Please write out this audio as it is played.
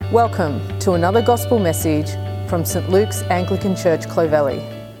Welcome to another Gospel message from St Luke's Anglican Church, Clovelly.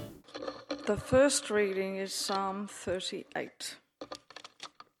 The first reading is Psalm 38.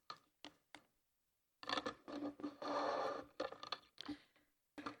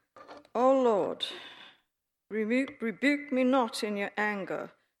 O Lord, rebuke me not in your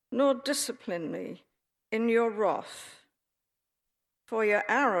anger, nor discipline me in your wrath. For your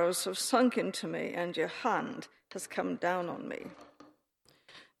arrows have sunk into me, and your hand has come down on me.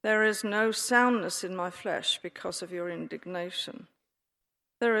 There is no soundness in my flesh because of your indignation.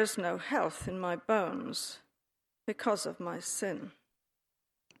 There is no health in my bones because of my sin.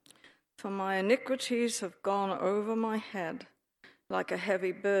 For my iniquities have gone over my head like a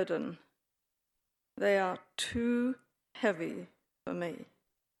heavy burden. They are too heavy for me.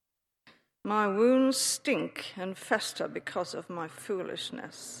 My wounds stink and fester because of my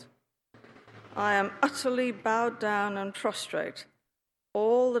foolishness. I am utterly bowed down and prostrate.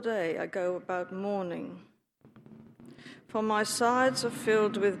 All the day I go about mourning. For my sides are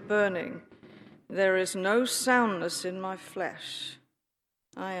filled with burning. There is no soundness in my flesh.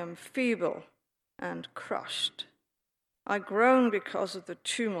 I am feeble and crushed. I groan because of the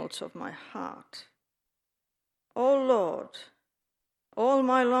tumult of my heart. O Lord, all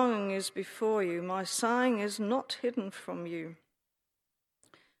my longing is before you. My sighing is not hidden from you.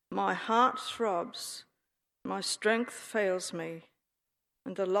 My heart throbs. My strength fails me.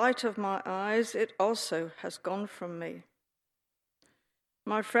 And the light of my eyes, it also has gone from me.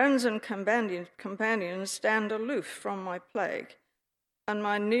 My friends and companions stand aloof from my plague, and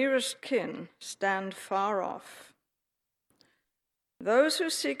my nearest kin stand far off. Those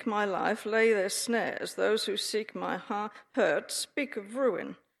who seek my life lay their snares. Those who seek my hurt speak of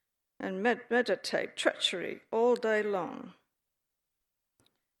ruin and meditate treachery all day long.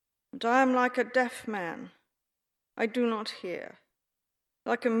 And I am like a deaf man. I do not hear.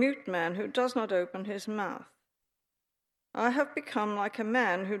 Like a mute man who does not open his mouth. I have become like a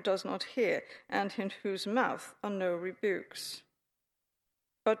man who does not hear, and in whose mouth are no rebukes.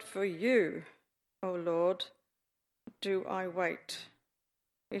 But for you, O Lord, do I wait.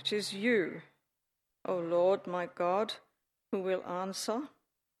 It is you, O Lord my God, who will answer.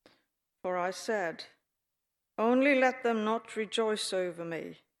 For I said, only let them not rejoice over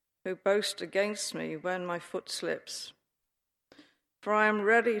me, who boast against me when my foot slips. For I am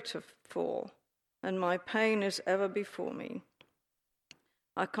ready to fall, and my pain is ever before me.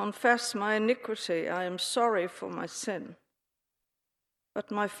 I confess my iniquity, I am sorry for my sin. But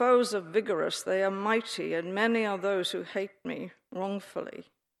my foes are vigorous, they are mighty, and many are those who hate me wrongfully.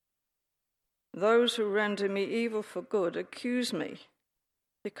 Those who render me evil for good accuse me,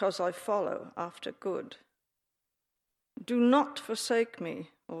 because I follow after good. Do not forsake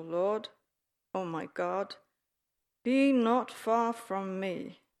me, O Lord, O my God. Be not far from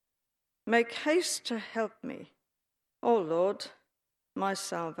me. Make haste to help me, O Lord, my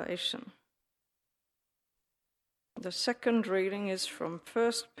salvation. The second reading is from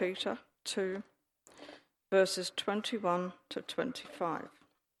 1 Peter 2, verses 21 to 25.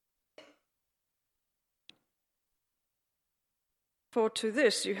 For to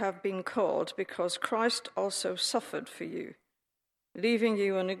this you have been called, because Christ also suffered for you, leaving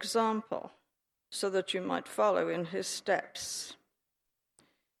you an example, so that you might follow in his steps.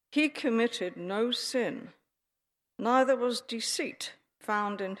 He committed no sin, neither was deceit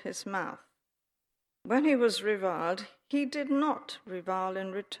found in his mouth. When he was reviled, he did not revile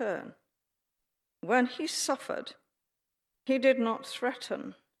in return. When he suffered, he did not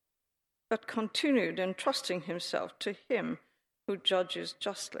threaten, but continued entrusting himself to him who judges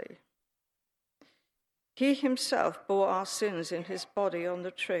justly. He himself bore our sins in his body on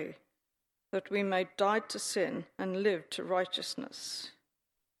the tree, that we may die to sin and live to righteousness.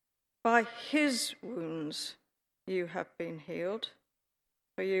 By his wounds you have been healed,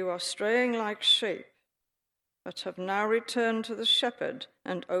 for you are straying like sheep, but have now returned to the shepherd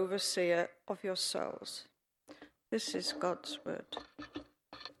and overseer of your souls. This is God's word.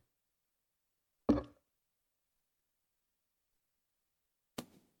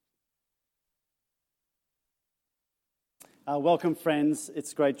 Welcome, friends.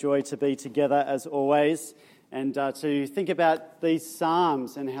 It's great joy to be together as always and to think about these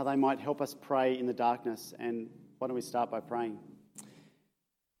psalms and how they might help us pray in the darkness. And why don't we start by praying?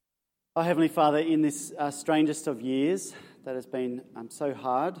 Oh, Heavenly Father, in this strangest of years that has been so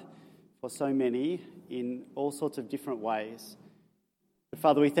hard for so many in all sorts of different ways. But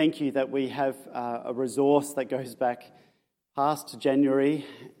Father, we thank you that we have a resource that goes back past January,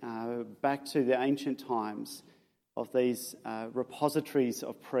 back to the ancient times, of these repositories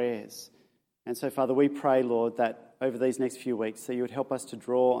of prayers. And so, Father, we pray, Lord, that over these next few weeks that you would help us to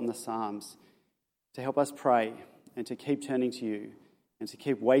draw on the Psalms, to help us pray and to keep turning to you and to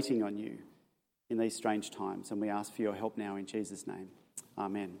keep waiting on you in these strange times. And we ask for your help now in Jesus' name.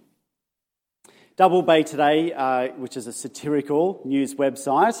 Amen. Double Bay Today, which is a satirical news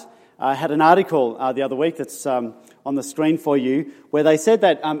website, had an article the other week that's on the screen for you, where they said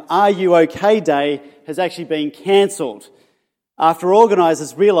that Are You OK Day has actually been cancelled after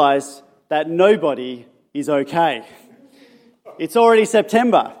organisers realised that nobody is okay. It's already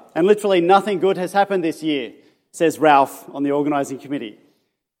September and literally nothing good has happened this year, says Ralph on the organising committee.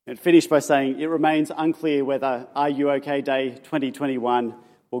 And finished by saying it remains unclear whether Are You OK Day 2021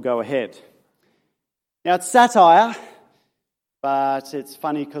 will go ahead. Now it's satire, but it's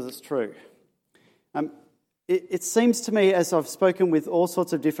funny because it's true. It seems to me, as I've spoken with all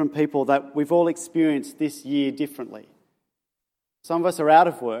sorts of different people, that we've all experienced this year differently. Some of us are out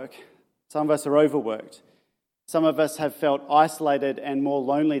of work, some of us are overworked, some of us have felt isolated and more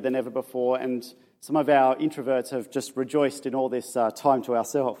lonely than ever before, and some of our introverts have just rejoiced in all this time to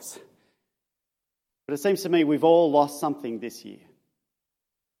ourselves. But it seems to me we've all lost something this year.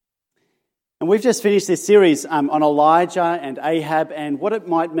 And we've just finished this series on Elijah and Ahab and what it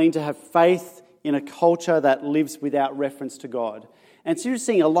might mean to have faith in a culture that lives without reference to God. And it's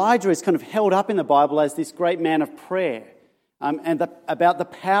interesting, Elijah is kind of held up in the Bible as this great man of prayer about the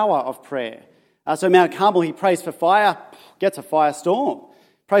power of prayer. So Mount Carmel, he prays for fire, gets a firestorm.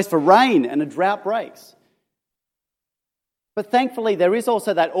 Prays for rain and a drought breaks. But thankfully, there is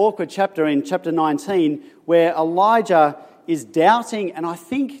also that awkward chapter in chapter 19 where Elijah is doubting and I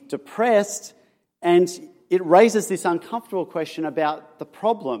think depressed, and it raises this uncomfortable question about the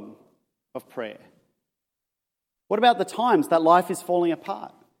problem of prayer. What about the times that life is falling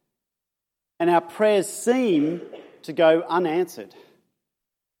apart and our prayers seem to go unanswered?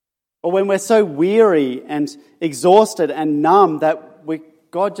 Or when we're so weary and exhausted and numb that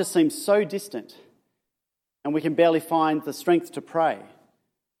God just seems so distant and we can barely find the strength to pray.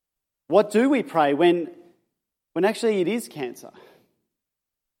 What do we pray when actually it is cancer?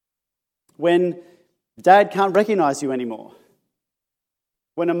 When dad can't recognise you anymore?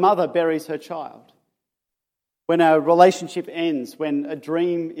 When a mother buries her child? When our relationship ends? When a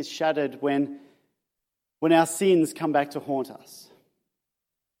dream is shattered? When our sins come back to haunt us?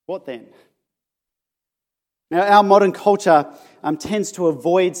 What then? Now, our modern culture tends to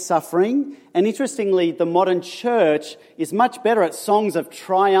avoid suffering, and interestingly, the modern church is much better at songs of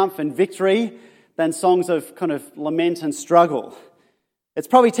triumph and victory than songs of kind of lament and struggle. It's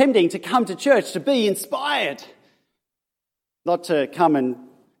probably tempting to come to church to be inspired, not to come and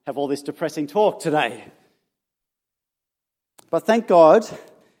have all this depressing talk today. But thank God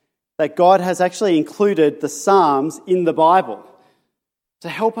that God has actually included the Psalms in the Bible to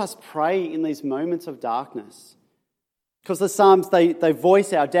help us pray in these moments of darkness. Because the Psalms, they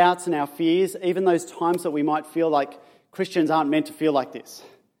voice our doubts and our fears, even those times that we might feel like Christians aren't meant to feel like this.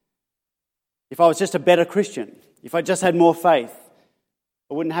 If I was just a better Christian, if I just had more faith,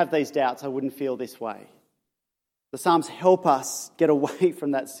 I wouldn't have these doubts, I wouldn't feel this way. The Psalms help us get away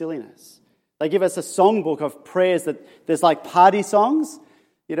from that silliness. They give us a songbook of prayers that there's like party songs,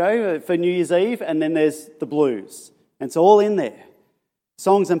 for New Year's Eve, and then there's the blues. And it's all in there.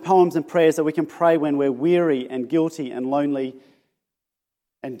 Songs and poems and prayers that we can pray when we're weary and guilty and lonely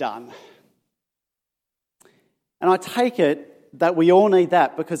and done. And I take it that we all need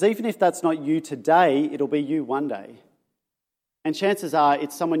that, because even if that's not you today, it'll be you one day. And chances are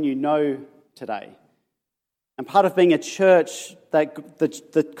it's someone you know today. And part of being a church, that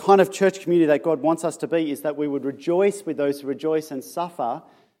the kind of church community that God wants us to be, is that we would rejoice with those who rejoice and suffer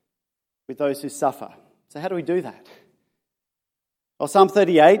with those who suffer. So how do we do that? Well, Psalm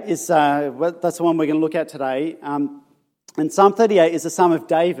 38 is that's the one we're going to look at today. And Psalm 38 is a psalm of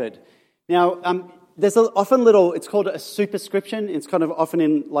David. Now, there's often it's called a superscription. It's kind of often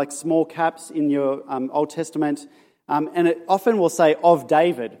in like small caps in your Old Testament. And it often will say of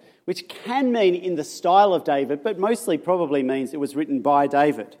David, which can mean in the style of David, but mostly probably means it was written by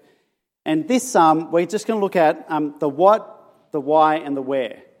David. And this psalm, we're just going to look at the what, the why, and the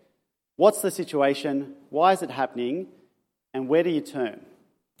where. What's the situation? Why is it happening? And where do you turn?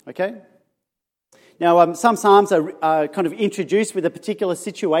 Okay? Now, some psalms are kind of introduced with a particular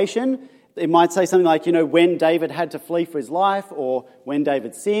situation. It might say something like, when David had to flee for his life, or when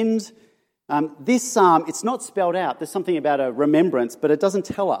David sinned. This psalm, it's not spelled out. There's something about a remembrance, but it doesn't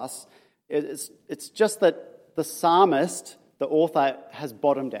tell us. It's just that the psalmist, the author, has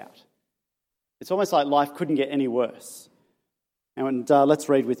bottomed out. It's almost like life couldn't get any worse. And let's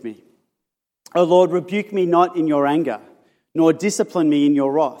read with me. O Lord, rebuke me not in your anger, nor discipline me in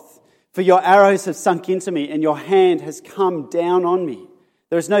your wrath. For your arrows have sunk into me, and your hand has come down on me.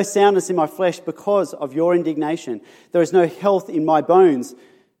 There is no soundness in my flesh because of your indignation. There is no health in my bones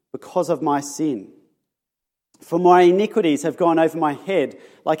because of my sin. For my iniquities have gone over my head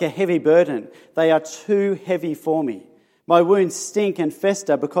like a heavy burden. They are too heavy for me. My wounds stink and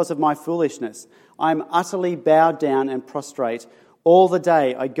fester because of my foolishness. I am utterly bowed down and prostrate. All the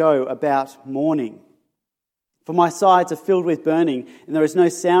day I go about mourning. For my sides are filled with burning, and there is no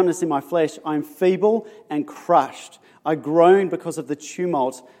soundness in my flesh. I am feeble and crushed. I groan because of the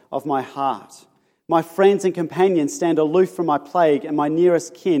tumult of my heart. My friends and companions stand aloof from my plague, and my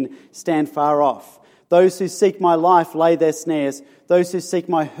nearest kin stand far off. Those who seek my life lay their snares. Those who seek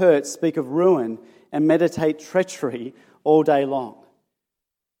my hurt speak of ruin and meditate treachery all day long.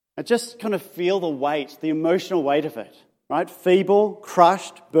 I just kind of feel the weight, the emotional weight of it, right? Feeble,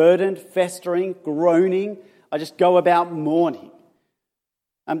 crushed, burdened, festering, groaning. I just go about mourning.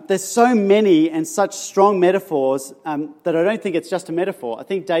 There's so many and such strong metaphors that I don't think it's just a metaphor. I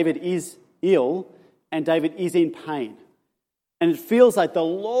think David is ill and David is in pain. And it feels like the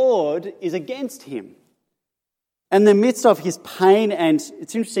Lord is against him. In the midst of his pain, and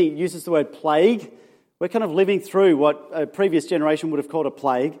it's interesting, it uses the word plague. We're kind of living through what a previous generation would have called a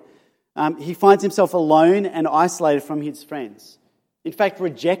plague. He finds himself alone and isolated from his friends. In fact,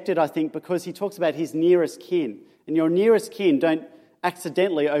 rejected, I think, because he talks about his nearest kin. And your nearest kin don't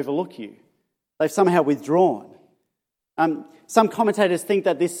accidentally overlook you. They've somehow withdrawn. Some commentators think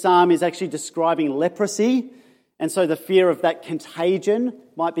that this psalm is actually describing leprosy, and so the fear of that contagion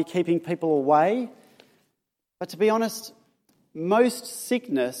might be keeping people away. But to be honest, most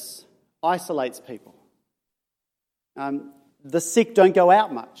sickness isolates people. The sick don't go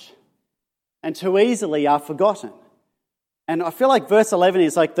out much and too easily are forgotten. And I feel like verse 11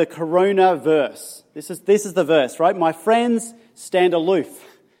 is like the corona verse. This is the verse, right? My friends stand aloof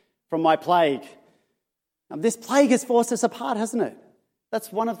from my plague. This plague has forced us apart, hasn't it?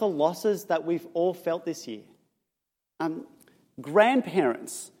 That's one of the losses that we've all felt this year.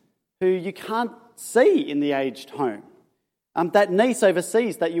 Grandparents who you can't see in the aged home. That niece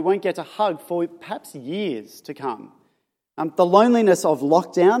overseas that you won't get to hug for perhaps years to come. The loneliness of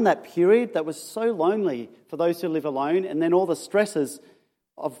lockdown, that period that was so lonely for those who live alone, and then all the stresses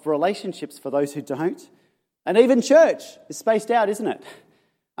of relationships for those who don't. And even church is spaced out, isn't it?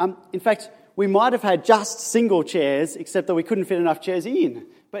 In fact, we might have had just single chairs, except that we couldn't fit enough chairs in.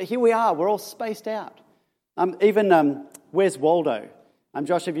 But here we are, we're all spaced out. Where's Waldo?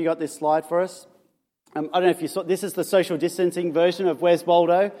 Josh, have you got this slide for us? I don't know if you saw, this is the social distancing version of Where's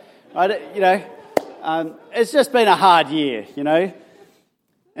Waldo. It's just been a hard year,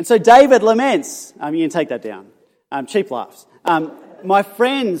 And so David laments. You can take that down. Cheap laughs. My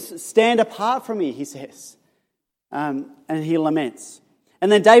friends stand apart from me, he says. And he laments.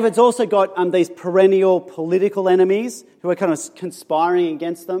 And then David's also got these perennial political enemies who are kind of conspiring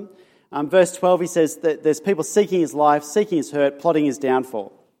against them. Verse 12, he says that there's people seeking his life, seeking his hurt, plotting his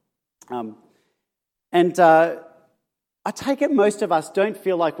downfall. I take it most of us don't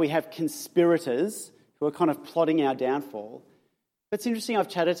feel like we have conspirators who are kind of plotting our downfall. But it's interesting, I've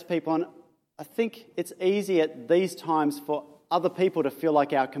chatted to people, and I think it's easy at these times for other people to feel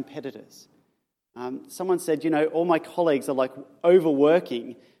like our competitors. Someone said, all my colleagues are like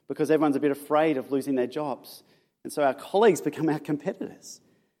overworking because everyone's a bit afraid of losing their jobs. And so our colleagues become our competitors.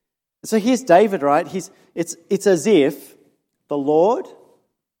 So here's David, right? It's as if the Lord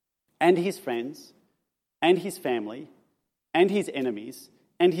and his friends and his family and his enemies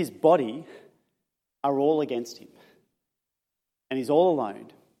and his body are all against him. And he's all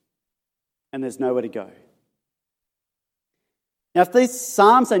alone. And there's nowhere to go. Now, if these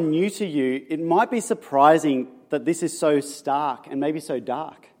psalms are new to you, it might be surprising that this is so stark and maybe so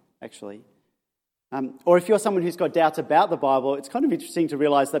dark, actually. Or if you're someone who's got doubts about the Bible, it's kind of interesting to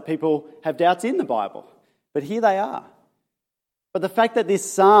realise that people have doubts in the Bible. But here they are. But the fact that this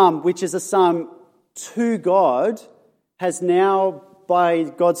psalm, which is a psalm to God, has now, by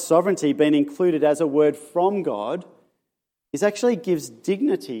God's sovereignty, been included as a word from God, is actually gives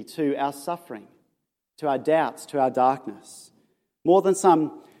dignity to our suffering, to our doubts, to our darkness. More than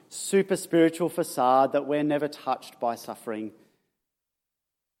some super spiritual facade that we're never touched by suffering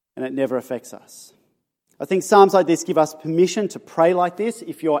and it never affects us. I think psalms like this give us permission to pray like this.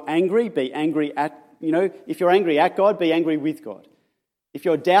 If you're angry, be angry at, if you're angry at God, be angry with God. If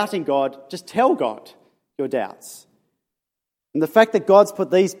you're doubting God, just tell God your doubts. And the fact that God's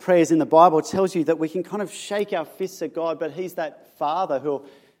put these prayers in the Bible tells you that we can kind of shake our fists at God, but he's that Father who'll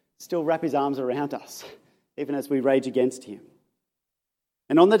still wrap his arms around us, even as we rage against him.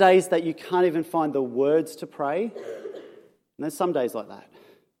 And on the days that you can't even find the words to pray, and there's some days like that,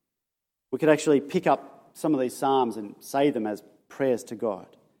 We could actually pick up some of these psalms and say them as prayers to God.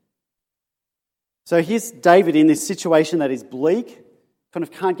 So here's David in this situation that is bleak, kind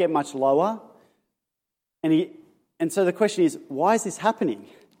of can't get much lower. And so the question is, why is this happening?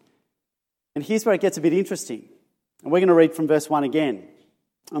 And here's where it gets a bit interesting. And we're going to read from verse 1 again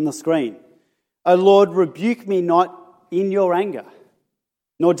on the screen. O Lord, rebuke me not in your anger,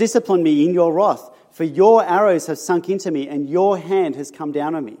 nor discipline me in your wrath, for your arrows have sunk into me, and your hand has come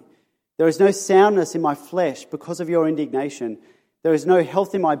down on me. There is no soundness in my flesh because of your indignation. There is no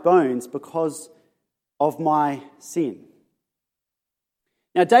health in my bones because of my sin.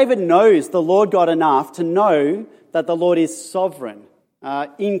 Now, David knows the Lord God enough to know that the Lord is sovereign,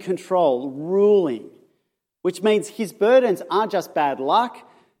 in control, ruling, which means his burdens aren't just bad luck.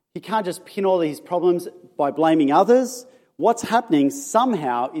 He can't just pin all his problems by blaming others. What's happening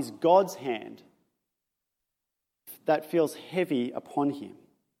somehow is God's hand that feels heavy upon him.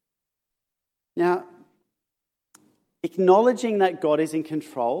 Now, acknowledging that God is in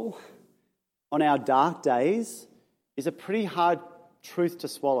control on our dark days is a pretty hard truth to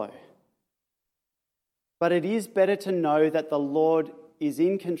swallow. But it is better to know that the Lord is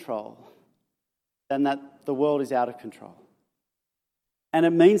in control than that the world is out of control. And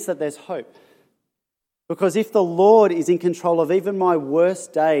it means that there's hope. Because if the Lord is in control of even my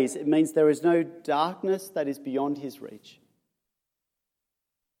worst days, it means there is no darkness that is beyond his reach.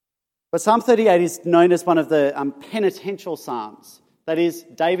 But Psalm 38 is known as one of the penitential psalms. That is,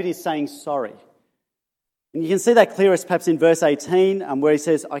 David is saying sorry. And you can see that clearest perhaps in verse 18, where he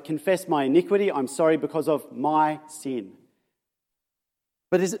says, I confess my iniquity, I'm sorry because of my sin.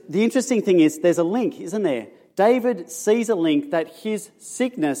 But the interesting thing is there's a link, isn't there? David sees a link that his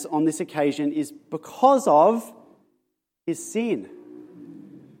sickness on this occasion is because of his sin.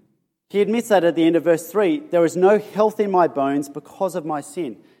 He admits that at the end of verse 3, there is no health in my bones because of my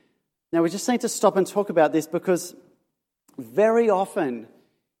sin. Now we just need to stop and talk about this because very often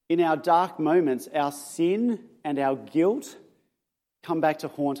in our dark moments, our sin and our guilt come back to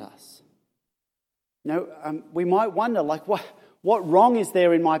haunt us. We might wonder, what wrong is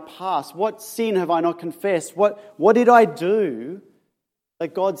there in my past? What sin have I not confessed? What did I do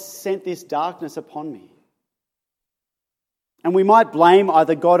that God sent this darkness upon me? And we might blame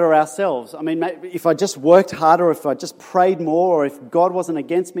either God or ourselves. I mean, if I just worked harder, if I just prayed more, or if God wasn't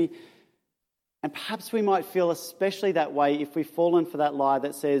against me. And perhaps we might feel especially that way if we've fallen for that lie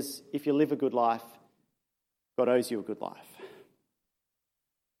that says, if you live a good life, God owes you a good life.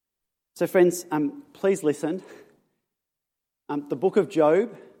 So friends, please listen. The book of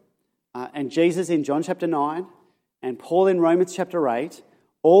Job and Jesus in John chapter 9 and Paul in Romans chapter 8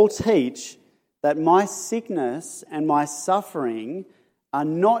 all teach that my sickness and my suffering are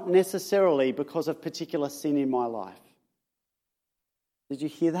not necessarily because of particular sin in my life. Did you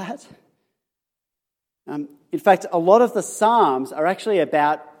hear that? In fact, a lot of the Psalms are actually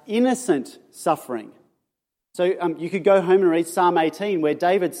about innocent suffering. So you could go home and read Psalm 18 where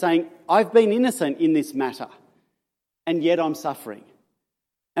David's saying, I've been innocent in this matter. And yet I'm suffering.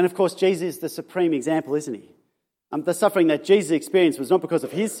 And of course, Jesus is the supreme example, isn't he? The suffering that Jesus experienced was not because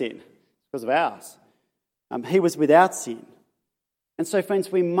of his sin, it's because of ours. He was without sin. And so,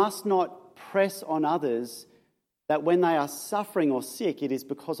 friends, we must not press on others that when they are suffering or sick, it is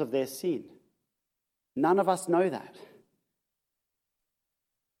because of their sin. None of us know that.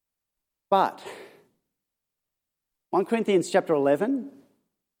 But 1 Corinthians chapter 11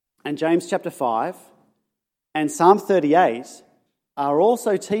 and James chapter 5 and Psalm 38 are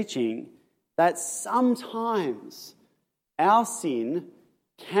also teaching that sometimes our sin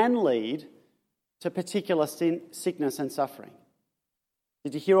can lead to particular sickness and suffering.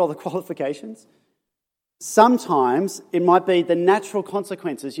 Did you hear all the qualifications? Sometimes it might be the natural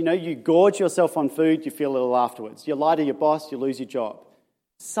consequences. You gorge yourself on food, you feel ill afterwards. You lie to your boss, you lose your job.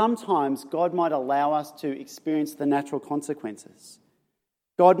 Sometimes God might allow us to experience the natural consequences.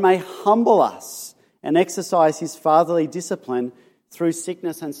 God may humble us and exercise his fatherly discipline through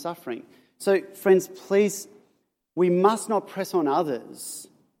sickness and suffering. So, friends, please, we must not press on others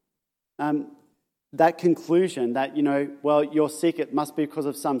that conclusion that, you're sick, it must be because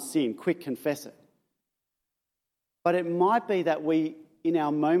of some sin. Quick, confess it. But it might be that we, in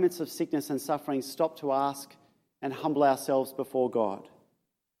our moments of sickness and suffering, stop to ask and humble ourselves before God.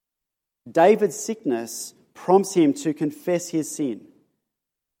 David's sickness prompts him to confess his sin.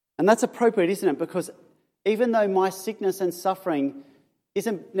 And that's appropriate, isn't it? Because even though my sickness and suffering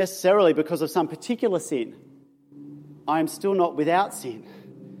isn't necessarily because of some particular sin, I am still not without sin.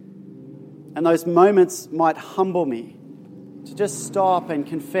 And those moments might humble me to just stop and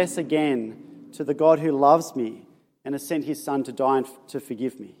confess again to the God who loves me and has sent his Son to die and to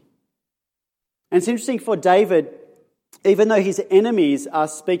forgive me. And it's interesting for David, even though his enemies are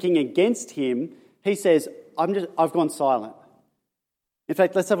speaking against him, he says, I've gone silent. In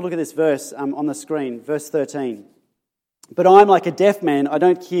fact, let's have a look at this verse on the screen, verse 13. But I'm like a deaf man, I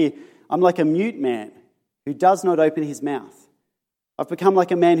don't hear. I'm like a mute man who does not open his mouth. I've become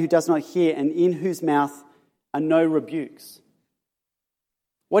like a man who does not hear and in whose mouth are no rebukes.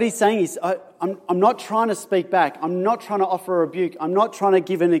 What he's saying is, I'm not trying to speak back. I'm not trying to offer a rebuke. I'm not trying to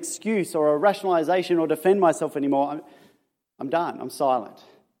give an excuse or a rationalization or defend myself anymore. I'm done. I'm silent.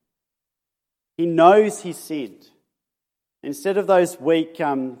 He knows he's sinned. Instead of those weak,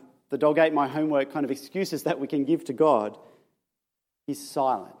 the dog ate my homework kind of excuses that we can give to God, he's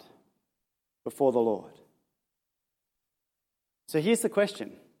silent before the Lord. So here's the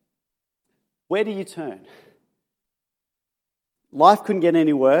question. Where do you turn? Life couldn't get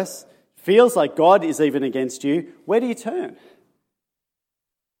any worse. Feels like God is even against you. Where do you turn?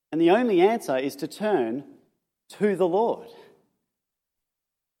 And the only answer is to turn to the Lord.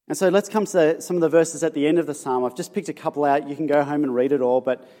 And so let's come to some of the verses at the end of the psalm. I've just picked a couple out. You can go home and read it all.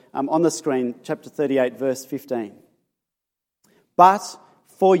 But on the screen, chapter 38, verse 15. But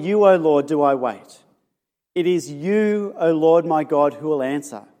for you, O Lord, do I wait. It is you, O Lord my God, who will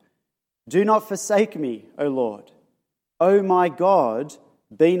answer. Do not forsake me, O Lord. O my God,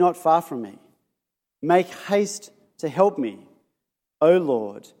 be not far from me. Make haste to help me, O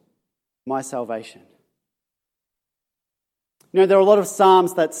Lord, my salvation. You know, there are a lot of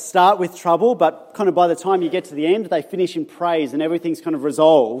psalms that start with trouble, but kind of by the time you get to the end, they finish in praise and everything's kind of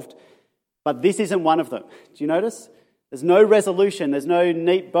resolved. But this isn't one of them. Do you notice? There's no resolution. There's no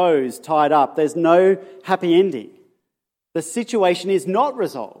neat bows tied up. There's no happy ending. The situation is not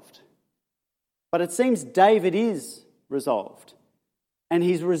resolved. But it seems David is resolved. And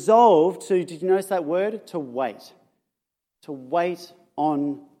he's resolved to, did you notice that word? To wait. To wait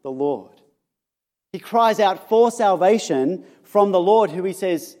on the Lord. He cries out for salvation from the Lord, who he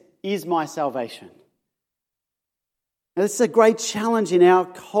says is my salvation. Now, this is a great challenge in our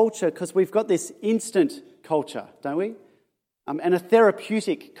culture because we've got this instant culture, don't we? And a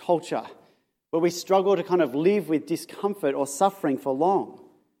therapeutic culture where we struggle to kind of live with discomfort or suffering for long.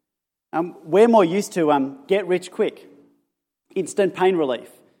 We're more used to get rich quick, instant pain relief.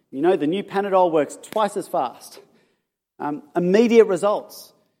 You know, the new Panadol works twice as fast. Immediate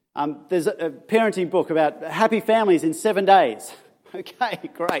results. There's a parenting book about happy families in 7 days. Okay,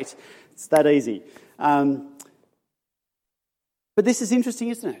 great. It's that easy. But this is interesting,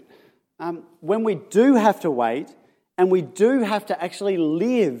 isn't it? When we do have to wait and we do have to actually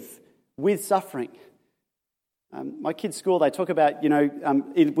live with suffering. My kids' school, they talk about,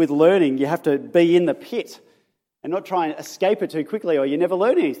 with learning, you have to be in the pit and not try and escape it too quickly or you never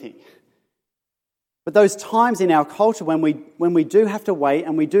learn anything. But those times in our culture when we do have to wait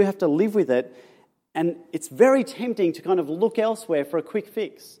and we do have to live with it, and it's very tempting to kind of look elsewhere for a quick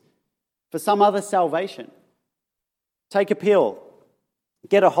fix, for some other salvation. Take a pill,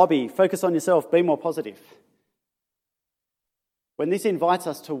 get a hobby, focus on yourself, be more positive. When this invites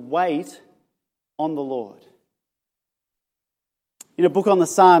us to wait on the Lord. In a book on the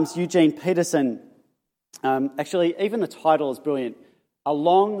Psalms, Eugene Peterson, actually even the title is brilliant, A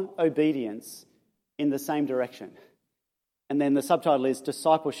Long Obedience in the Same Direction. And then the subtitle is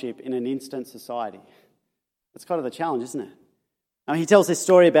Discipleship in an Instant Society. That's kind of the challenge, isn't it? He tells this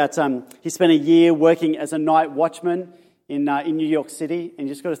story about he spent a year working as a night watchman in New York City, and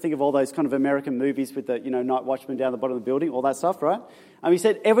you just got to think of all those kind of American movies with the night watchman down the bottom of the building, all that stuff, right? He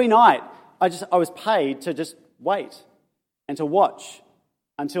said every night I was paid to just wait and to watch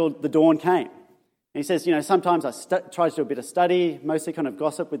until the dawn came. And he says, sometimes I try to do a bit of study, mostly kind of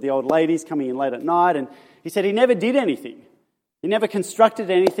gossip with the old ladies coming in late at night, and he said he never did anything. He never constructed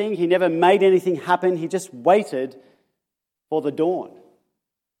anything. He never made anything happen. He just waited for the dawn.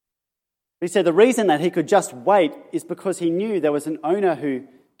 He said the reason that he could just wait is because he knew there was an owner who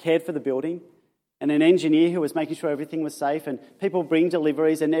cared for the building and an engineer who was making sure everything was safe and people bring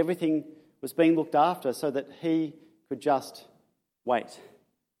deliveries and everything was being looked after so that he could just wait.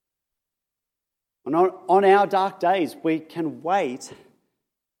 And on our dark days, we can wait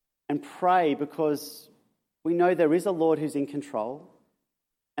and pray because we know there is a Lord who's in control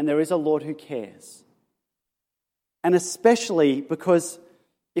and there is a Lord who cares. And especially because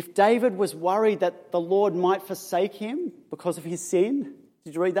if David was worried that the Lord might forsake him because of his sin,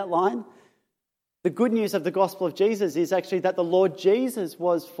 did you read that line? The good news of the gospel of Jesus is actually that the Lord Jesus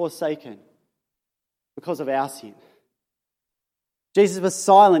was forsaken because of our sin. Jesus was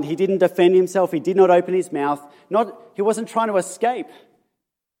silent. He didn't defend himself. He did not open his mouth. He wasn't trying to escape.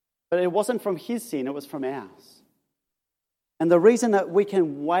 But it wasn't from his sin, it was from ours. And the reason that we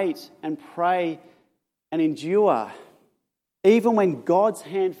can wait and pray and endure, even when God's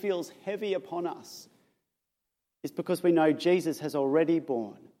hand feels heavy upon us, is because we know Jesus has already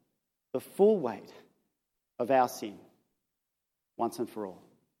borne the full weight of our sin once and for all.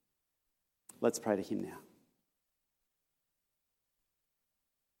 Let's pray to him now.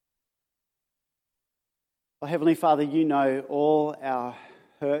 Oh, Heavenly Father, you know all our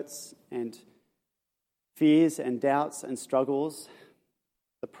hurts and fears and doubts and struggles,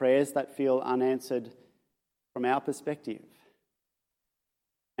 the prayers that feel unanswered from our perspective.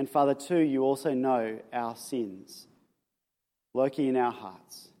 And Father, too, you also know our sins lurking in our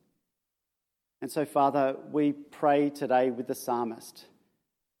hearts. And so, Father, we pray today with the psalmist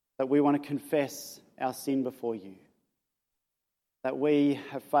that we want to confess our sin before you, that we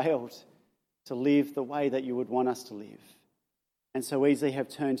have failed to live the way that you would want us to live, and so easily have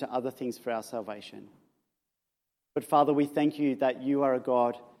turned to other things for our salvation. But Father, we thank you that you are a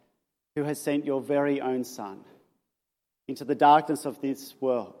God who has sent your very own Son into the darkness of this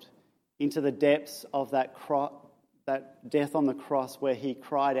world, into the depths of that death on the cross where he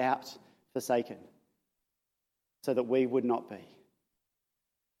cried out, forsaken, so that we would not be.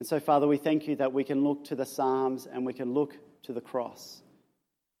 And so, Father, we thank you that we can look to the Psalms and we can look to the cross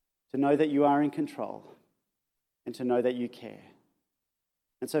to know that you are in control and to know that you care.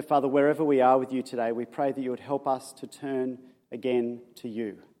 And so, Father, wherever we are with you today, we pray that you would help us to turn again to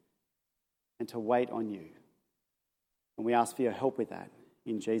you and to wait on you. And we ask for your help with that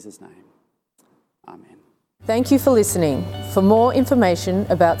in Jesus' name. Amen. Thank you for listening. For more information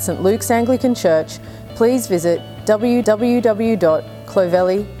about St Luke's Anglican Church, please visit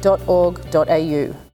www.clovelly.org.au.